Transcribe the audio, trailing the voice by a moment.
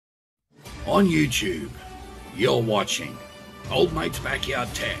On YouTube, you're watching Old Mate's Backyard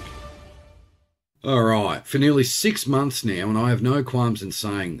Tech. Alright, for nearly 6 months now, and I have no qualms in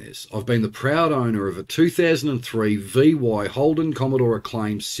saying this, I've been the proud owner of a 2003 VY Holden Commodore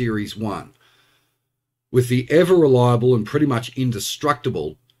Acclaim Series 1 with the ever-reliable and pretty much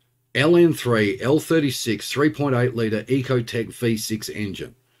indestructible LN3 L36 3.8 litre Ecotec V6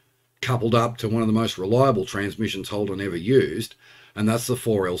 engine, coupled up to one of the most reliable transmissions Holden ever used, and that's the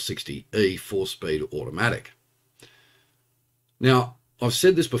 4L60E 4-speed automatic. Now, I've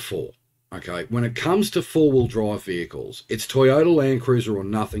said this before, okay, when it comes to four-wheel drive vehicles, it's Toyota Land Cruiser or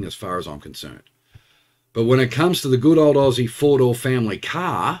nothing as far as I'm concerned. But when it comes to the good old Aussie four-door family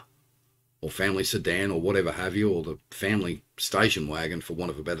car, or family sedan, or whatever have you, or the family station wagon, for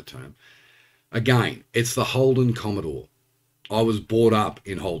want of a better term, again, it's the Holden Commodore. I was brought up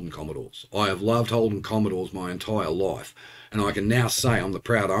in Holden Commodores. I have loved Holden Commodores my entire life, and I can now say I'm the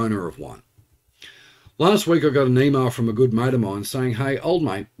proud owner of one. Last week I got an email from a good mate of mine saying, hey, old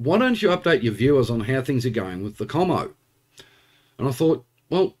mate, why don't you update your viewers on how things are going with the Commo? And I thought,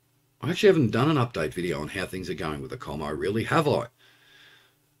 well, I actually haven't done an update video on how things are going with the Commo, really, have I?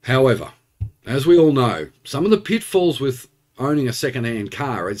 However, as we all know, some of the pitfalls with owning a second-hand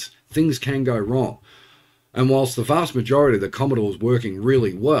car is things can go wrong. And whilst the vast majority of the Commodore is working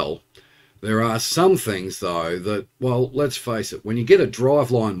really well, there are some things, though, that, well, let's face it, when you get a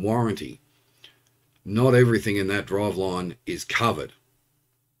driveline warranty, not everything in that driveline is covered.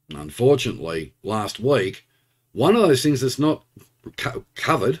 And unfortunately, last week, one of those things that's not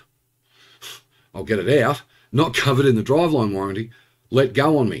covered, I'll get it out, not covered in the driveline warranty, let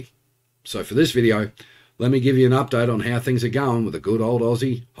go on me. So for this video, let me give you an update on how things are going with a good old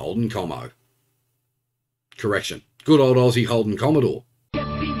Aussie Holden Commo. Correction, good old Aussie Holden Commodore.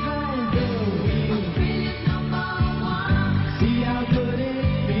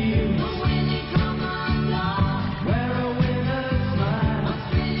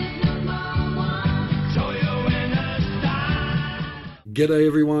 G'day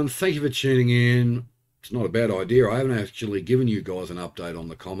everyone, thank you for tuning in. It's not a bad idea. I haven't actually given you guys an update on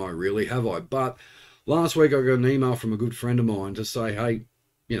the Commo, really, have I? But last week I got an email from a good friend of mine to say, hey,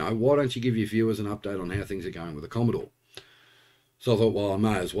 you know, why don't you give your viewers an update on how things are going with the Commodore? So I thought, well, I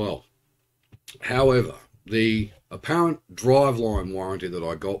may as well. However, the apparent driveline warranty that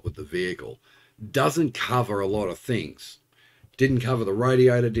I got with the vehicle doesn't cover a lot of things. Didn't cover the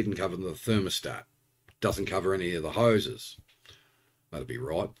radiator, didn't cover the thermostat, doesn't cover any of the hoses. That'd be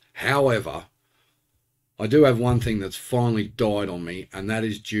right. However, I do have one thing that's finally died on me, and that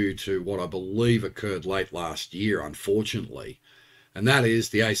is due to what I believe occurred late last year, unfortunately. And that is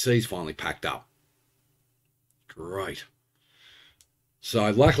the AC's finally packed up. Great. So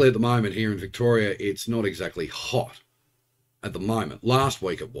luckily at the moment here in Victoria, it's not exactly hot at the moment. Last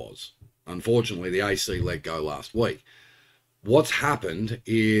week it was. Unfortunately, the AC let go last week. What's happened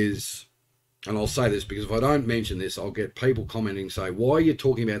is, and I'll say this because if I don't mention this, I'll get people commenting and say, why are you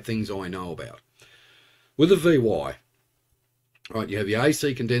talking about things I know about? With the VY, right, you have your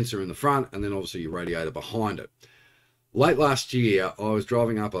AC condenser in the front and then obviously your radiator behind it. Late last year, I was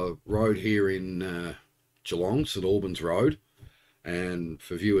driving up a road here in Geelong, St Albans Road, and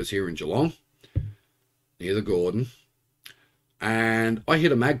for viewers here in Geelong, near the Gordon, and I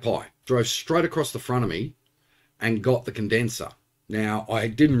hit a magpie, drove straight across the front of me and got the condenser. Now, I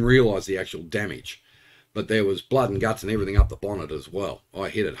didn't realise the actual damage, but there was blood and guts and everything up the bonnet as well. I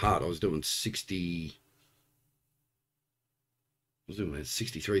hit it hard. I was doing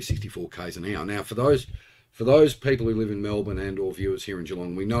 63, 64 k's an hour. Now, for those people who live in Melbourne and or viewers here in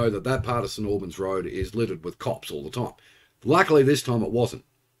Geelong, we know that that part of St Albans Road is littered with cops all the time. Luckily, this time it wasn't.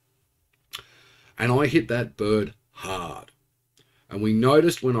 And I hit that bird hard. And we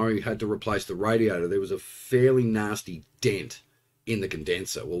noticed when I had to replace the radiator, there was a fairly nasty dent in the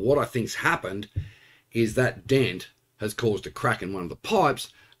condenser. Well, what I think's happened is that dent has caused a crack in one of the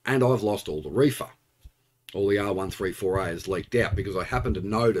pipes, and I've lost all the reefer. All the R134A has leaked out because I happened to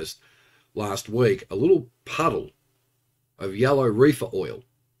notice last week a little puddle of yellow reefer oil.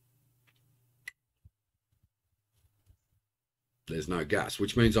 There's no gas,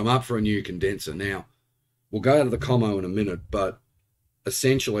 which means I'm up for a new condenser. Now, we'll go out of the Commo in a minute, but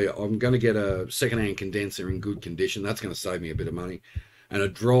essentially I'm going to get a second-hand condenser in good condition. That's going to save me a bit of money. And a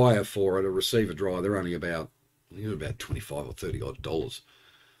dryer for it, a receiver dryer, they're only about, I think about 25 or 30 odd dollars.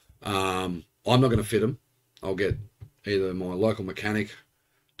 I'm not going to fit them. I'll get either my local mechanic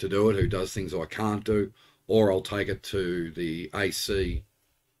to do it, who does things I can't do, or I'll take it to the AC,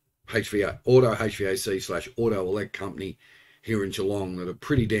 HVA, Auto HVAC / Auto Elect company here in Geelong that are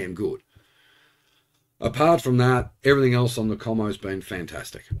pretty damn good. Apart from that, everything else on the commo's been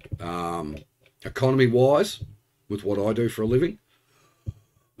fantastic. Economy-wise, with what I do for a living,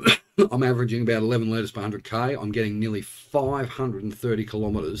 I'm averaging about 11 litres per 100k. I'm getting nearly 530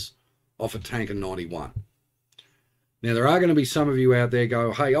 kilometres off a tank of 91. Now, there are going to be some of you out there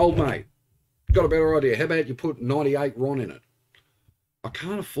go, hey, old mate, got a better idea. How about you put 98 RON in it? I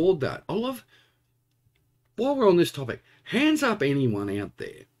can't afford that. While we're on this topic, hands up anyone out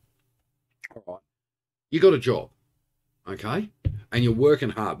there. All right. You got a job, okay? And you're working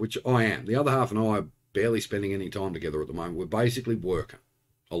hard, which I am. The other half and I are barely spending any time together at the moment. We're basically working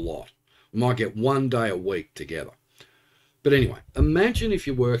a lot. We might get one day a week together. But anyway, imagine if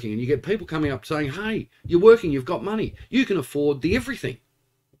you're working and you get people coming up saying, hey, you're working, you've got money. You can afford the everything.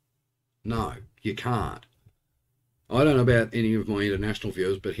 No, you can't. I don't know about any of my international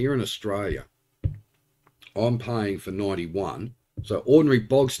viewers, but here in Australia, I'm paying for 91. So ordinary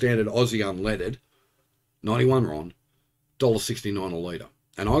bog standard Aussie unleaded, 91 RON, $1.69 a litre.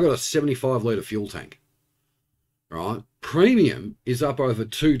 And I got a 75 litre fuel tank. Right? Premium is up over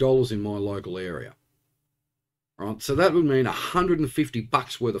 $2 in my local area. Right? So that would mean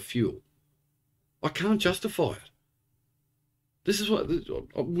 $150 worth of fuel. I can't justify it. This is what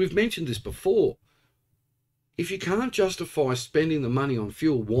we've mentioned this before. If you can't justify spending the money on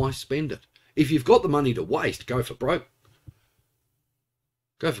fuel, why spend it? If you've got the money to waste, go for broke.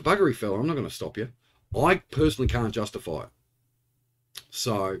 Go for buggery, fella. I'm not going to stop you. I personally can't justify it.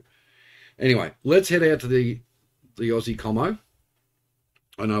 So, anyway, let's head out to the Aussie Commo.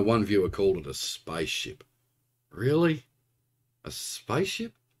 I know one viewer called it a spaceship. Really? A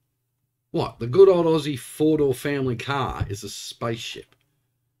spaceship? What? The good old Aussie four-door family car is a spaceship.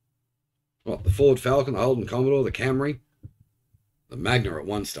 What? The Ford Falcon, the Holden Commodore, the Camry, the Magna at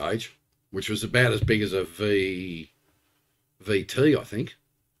one stage, which was about as big as a VT, I think.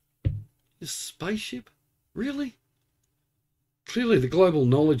 A spaceship? Really? Clearly the global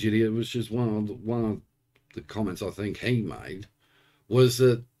knowledge idiot was just one of the comments I think he made was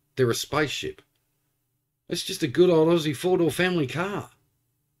that they're a spaceship. It's just a good old Aussie four-door family car.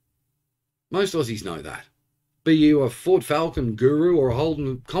 Most Aussies know that. Be you a Ford Falcon guru or a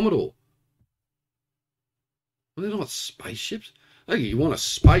Holden Commodore. Well, they're not spaceships. Oh, you want a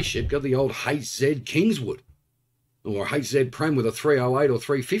spaceship, got the old HZ Kingswood. Or a HZ Prem with a 308 or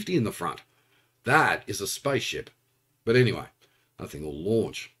 350 in the front. That is a spaceship. But anyway, that thing will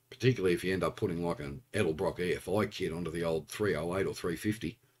launch. Particularly if you end up putting like an Edelbrock EFI kit onto the old 308 or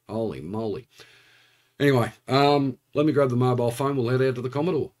 350. Holy moly. Anyway, let me grab the mobile phone. We'll head out to the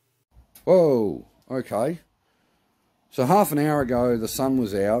Commodore. Whoa, okay. So half an hour ago, the sun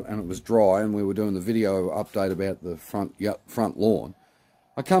was out and it was dry and we were doing the video update about the front lawn.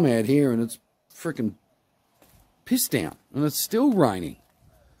 I come out here and it's freaking pissed down and it's still raining.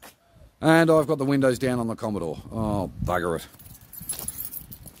 And I've got the windows down on the Commodore. Oh, bugger it.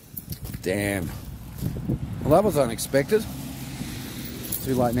 Damn. Well, that was unexpected.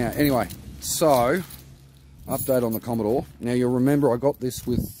 Too late now. Anyway, so update on the Commodore. Now you'll remember I got this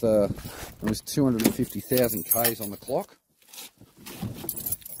with it was 250,000 Ks on the clock.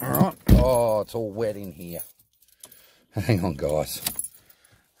 Alright. Oh, it's all wet in here. Hang on, guys.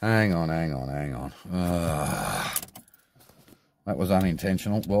 Hang on. That was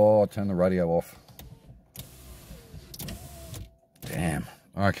unintentional. Oh, I turned the radio off. Damn.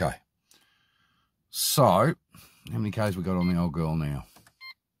 Okay. So, how many Ks we got on the old girl now?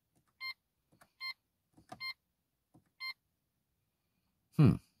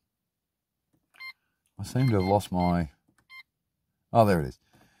 I seem to have lost my... Oh, there it is.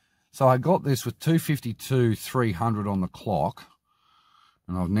 So I got this with 252,300 on the clock.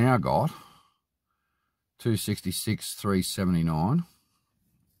 And I've now got 266,379.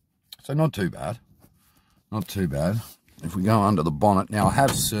 So not too bad. Not too bad. If we go under the bonnet. Now, I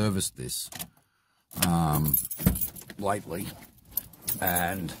have serviced this lately.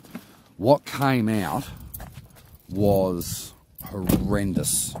 And what came out was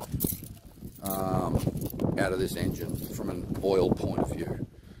horrendous. Out of this engine from an oil point of view.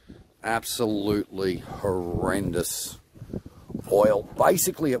 Absolutely horrendous oil.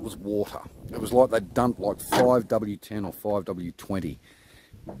 Basically, it was water. It was like they dumped like 5W10 or 5W20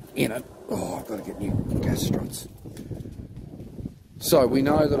 in it. Oh, I've got to get new gas struts. So we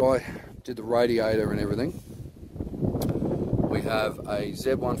know that I did the radiator and everything. We have a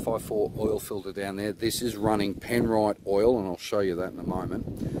Z154 oil filter down there. This is running Penrite oil, and I'll show you that in a moment.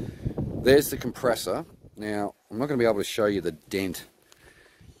 There's the compressor. Now, I'm not going to be able to show you the dent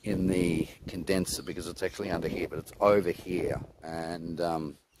in the condenser because it's actually under here, but it's over here. And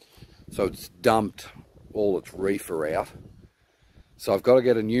so it's dumped all its reefer out. So I've got to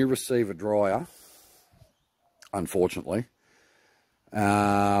get a new receiver dryer unfortunately,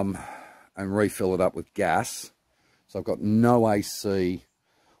 and refill it up with gas. So I've got no AC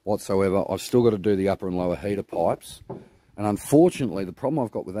whatsoever. I've still got to do the upper and lower heater pipes. And unfortunately, the problem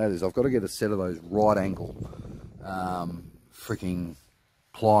I've got with that is I've got to get a set of those right angle freaking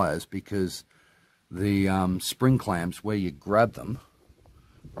pliers, because the spring clamps where you grab them,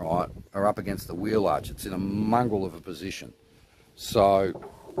 right, are up against the wheel arch. It's in a mongrel of a position. So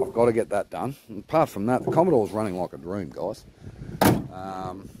I've got to get that done. And apart from that, the Commodore's running like a dream, guys.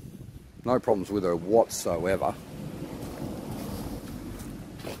 No problems with her whatsoever.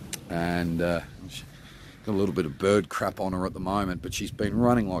 And she's got a little bit of bird crap on her at the moment, but she's been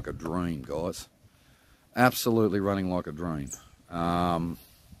running like a dream, guys. Absolutely running like a dream.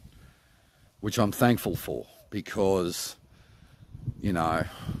 Which I'm thankful for, because, you know,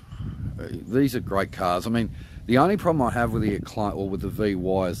 these are great cars. I mean, the only problem I have with the Acclaim, or with the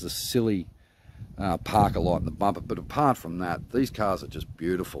VY, is the silly parker light in the bumper. But apart from that, these cars are just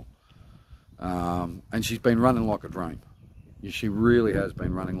beautiful. And she's been running like a dream. She really has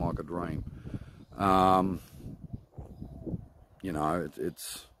been running like a dream. You know,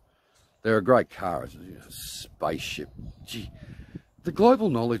 they're a great car. It's a spaceship. Gee, the global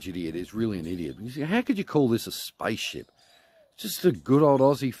knowledge idiot is really an idiot. You see, how could you call this a spaceship? It's just a good old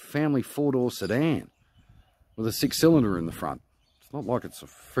Aussie family four-door sedan with a six-cylinder in the front. It's not like it's a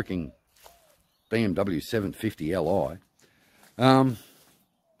freaking BMW 750 Li.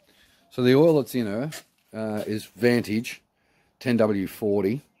 So the oil that's in her is Vantage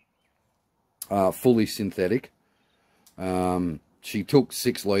 10W40, fully synthetic. She took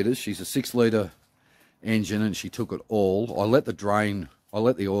 6 litres. She's a 6-litre engine, and she took it all. I let the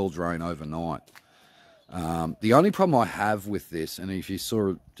oil drain overnight. The only problem I have with this, and if you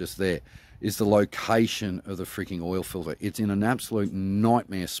saw it just there, is the location of the freaking oil filter. It's in an absolute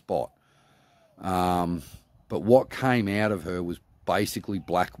nightmare spot. But what came out of her was basically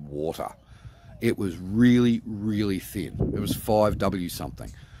black water. It was really, really thin. It was 5W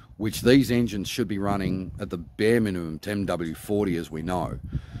something, which these engines should be running at the bare minimum 10W40, as we know.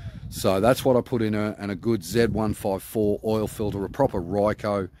 So that's what I put in her, and a good Z154 oil filter, a proper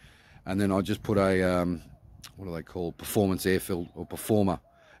Ryco, and then I just put a, what do they call, performance air filter, or performer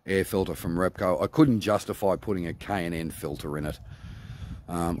air filter from Repco. I couldn't justify putting a K&N filter in it.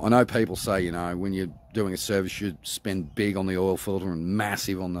 I know people say, you know, when you're doing a service, you spend big on the oil filter and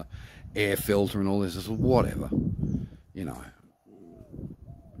massive on the air filter and all this. I said, whatever, you know.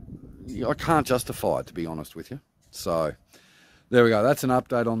 I can't justify it, to be honest with you. So there we go. That's an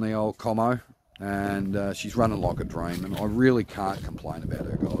update on the old Commo, and she's running like a dream, and I really can't complain about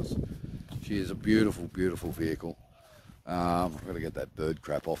her, guys. She is a beautiful, beautiful vehicle. I've got to get that bird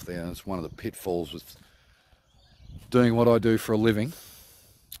crap off there. It's one of the pitfalls with doing what I do for a living.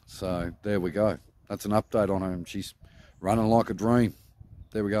 So there we go. That's an update on her, and she's running like a dream.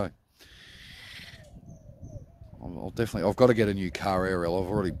 There we go. I've got to get a new car aerial. I've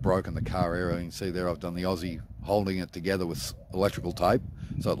already broken the car aerial. You can see there I've done the Aussie holding it together with electrical tape,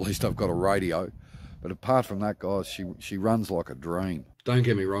 so at least I've got a radio. But apart from that, guys, she runs like a dream. Don't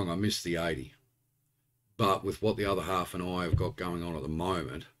get me wrong, I miss the 80. But with what the other half and I have got going on at the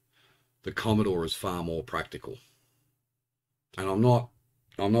moment, the Commodore is far more practical. And I'm not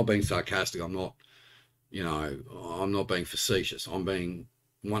being sarcastic. I'm not, you know, I'm not being facetious. I'm being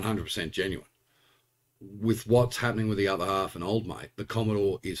 100% genuine. With what's happening with the other half and old mate, the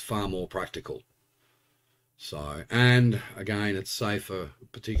Commodore is far more practical. So, and again, it's safer,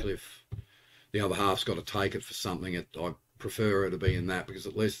 particularly if the other half's got to take it for something. I prefer her to be in that, because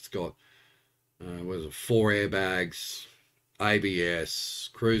at least it's got, what is it, 4 airbags,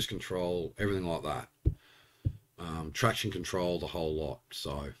 ABS, cruise control, everything like that. Traction control, the whole lot.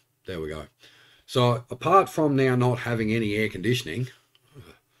 So there we go. So apart from now not having any air conditioning,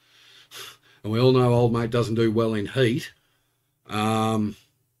 and we all know old mate doesn't do well in heat,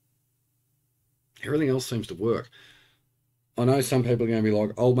 everything else seems to work. I know some people are going to be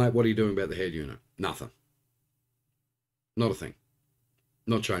like, old mate, what are you doing about the head unit? Nothing. Not a thing.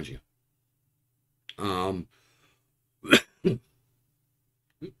 Not changing it.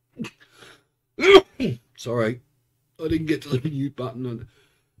 Sorry, I didn't get to the mute button.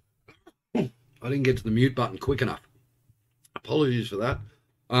 I didn't get to the mute button quick enough. Apologies for that.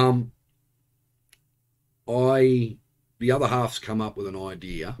 The other half's come up with an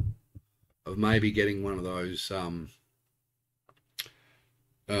idea of maybe getting one of those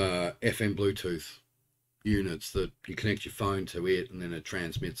FM Bluetooth units that you connect your phone to it, and then it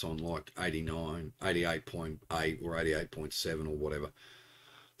transmits on like 88.8 or 88.7 or whatever.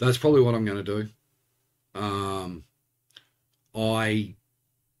 That's probably what I'm going to do. I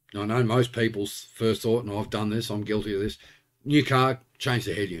I know most people's first thought, and I've done this, I'm guilty of this, new car, change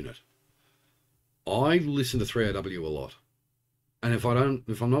the head unit. I listen to 3AW a lot. And if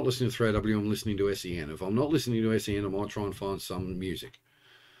I'm not listening to 3AW, I'm listening to SEN. If I'm not listening to SEN, I might try and find some music.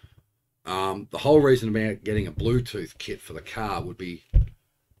 The whole reason about getting a Bluetooth kit for the car would be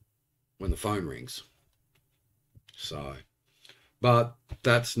when the phone rings. So, but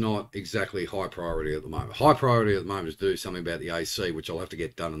that's not exactly high priority at the moment. High priority at the moment is to do something about the AC, which I'll have to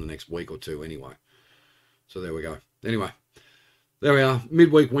get done in the next week or two anyway. So there we go. Anyway, there we are.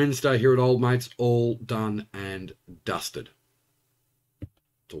 Midweek Wednesday here at Old Mates, all done and dusted.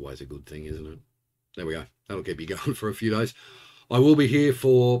 It's always a good thing, isn't it? There we go. That'll keep you going for a few days. I will be here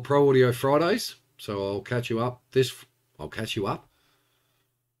for Pro Audio Fridays, so I'll catch you up. I'll catch you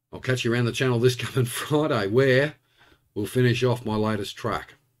around the channel this coming Friday, where we'll finish off my latest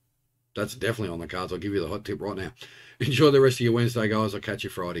track. That's definitely on the cards. I'll give you the hot tip right now. Enjoy the rest of your Wednesday, guys. I'll catch you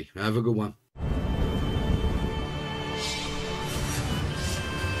Friday. Have a good one.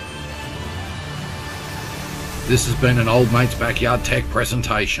 This has been an Old Mate's Backyard Tech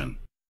presentation.